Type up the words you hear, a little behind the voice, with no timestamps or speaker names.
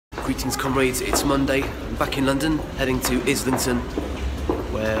Greetings comrades, it's Monday. I'm back in London, heading to Islington,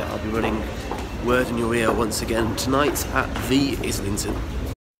 where I'll be running Word in Your Ear once again tonight at the Islington.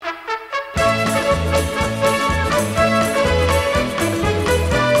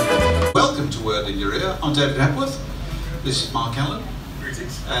 Welcome to Word in Your Ear. I'm David Hepworth. This is Mark Allen.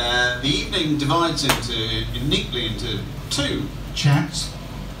 Greetings. The evening divides neatly into two chats,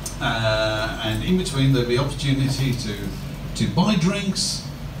 and in between there'll be opportunity to buy drinks,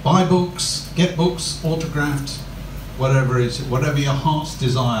 buy books, get books autographed, whatever your heart's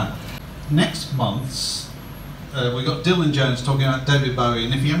desire. Next month's we've got Dylan Jones talking about David Bowie,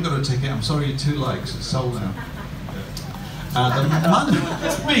 and if you haven't got a ticket, I'm sorry, you're too late, 'cause it's sold out.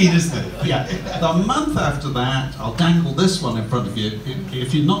 It's mean, isn't it? Yeah. The month after that, I'll dangle this one in front of you.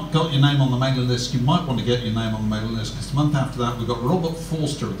 If you've not got your name on the mailing list, you might want to get your name on the mailing list, because the month after that we've got Robert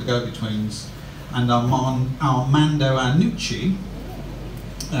Forster of the Go-Betweens and Armando Annucci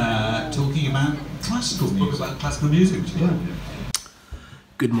talking about classical music. About classical music. Yeah.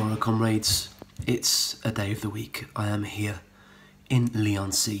 Good morrow comrades, it's a day of the week. I am here in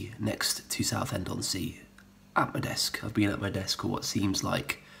Leigh-on-Sea, next to Southend-on-Sea, at my desk. I've been at my desk for what seems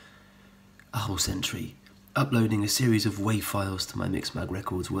like a whole century, uploading a series of WAV files to my Mixmag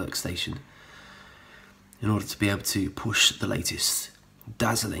Records workstation in order to be able to push the latest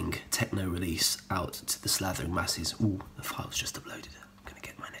dazzling techno release out to the slathering masses. Ooh, the file's just uploaded. I'm gonna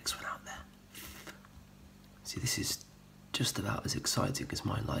get my next one out there. See, this is just about as exciting as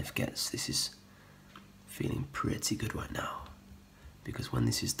my life gets. This is feeling pretty good right now, because when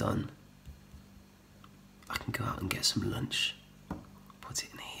this is done, I can go out and get some lunch, put it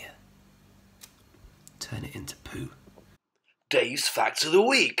in here, turn it into poo. Dave's Fact of the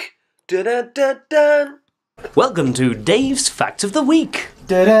Week. Dun dun dun dun. Welcome to Dave's Fact of the Week.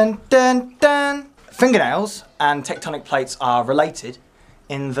 Dun dun dun. Fingernails and tectonic plates are related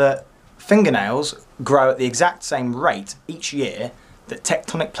in that fingernails grow at the exact same rate each year that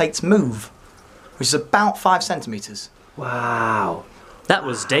tectonic plates move, which is about 5 centimetres. Wow. That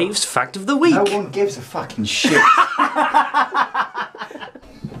was Dave's Fact of the Week. No one gives a fucking shit.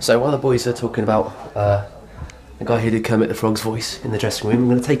 So while the boys are talking about the guy who did Kermit the Frog's voice in the dressing room, I'm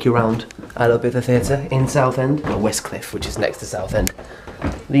going to take you around a little bit of the theatre in Southend, or Westcliff, which is next to Southend.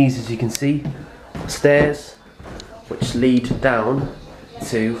 These, as you can see, are stairs which lead down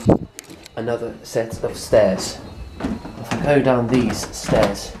to another set of stairs. If I go down these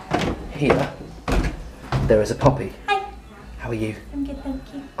stairs here, there is a poppy. Hi. How are you? I'm good, thank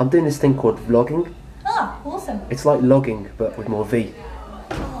you. I'm doing this thing called vlogging. Oh, awesome. It's like logging, but with more V.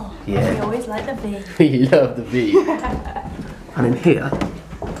 Oh, Yeah. we always like the V. You love the V. And in here,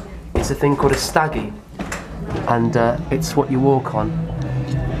 it's a thing called a staggy, and it's what you walk on.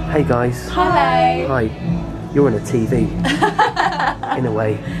 Hey guys. Hi. Hi. You're in a TV. In a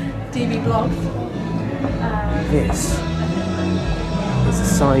way. TV blogs. This is the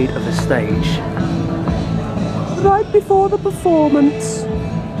side of the stage right before the performance.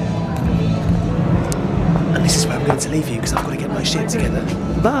 And this is where I'm going to leave you, because I've got to get my shit together.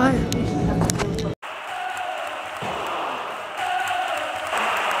 Bye.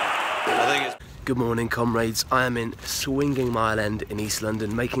 Good morning comrades, I am in swinging Mile End in East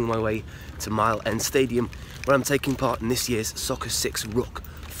London, making my way to Mile End Stadium, where I'm taking part in this year's Soccer 6 Rock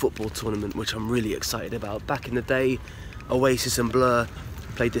football tournament, which I'm really excited about. Back in the day, Oasis and Blur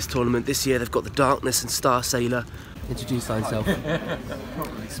played this tournament. This year they've got the Darkness and Star Sailor. Introduce thyself.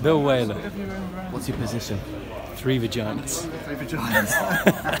 It's Bill Whaler. What's your position? 3 vaginas. 3 vaginas.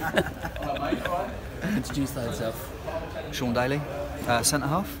 Introduce thyself. Sean Daly, centre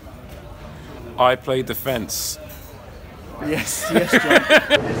half. I played defence. Yes, John. Do you know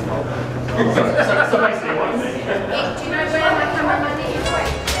where my cameraman is?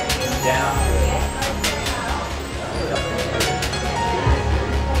 Yeah.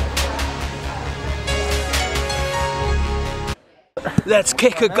 Let's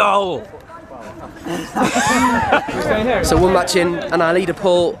kick a goal. So one match in, and our leader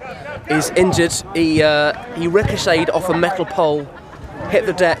Paul is injured. He ricocheted off a metal pole, hit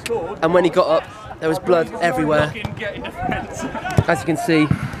the deck, and when he got up, there was blood everywhere. As you can see,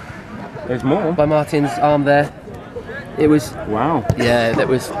 There's more. by Martin's arm there, it was, Wow. yeah, that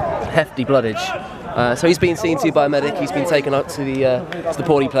was hefty bloodage. So he's been seen to by a medic. He's been taken up to the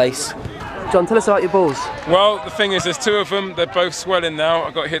poorly place. John, tell us about your balls. Well, the thing is, there's 2 of them. They're both swelling now.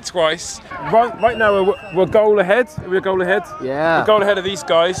 I got hit twice. Right now, we're a goal ahead. We're a goal ahead. Yeah. We're a goal ahead of these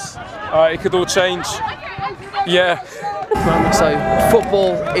guys. It could all change. Yeah. So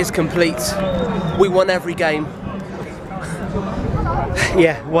football is complete. We won every game.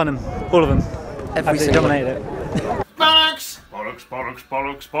 Yeah, won them. All of them. Every Absolutely single one. dominated it. Bollocks! Bollocks, bollocks,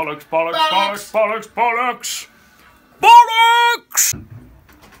 bollocks, bollocks, bollocks, bollocks, bollocks, bollocks, bollocks, bollocks,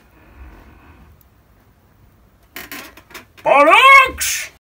 bollocks.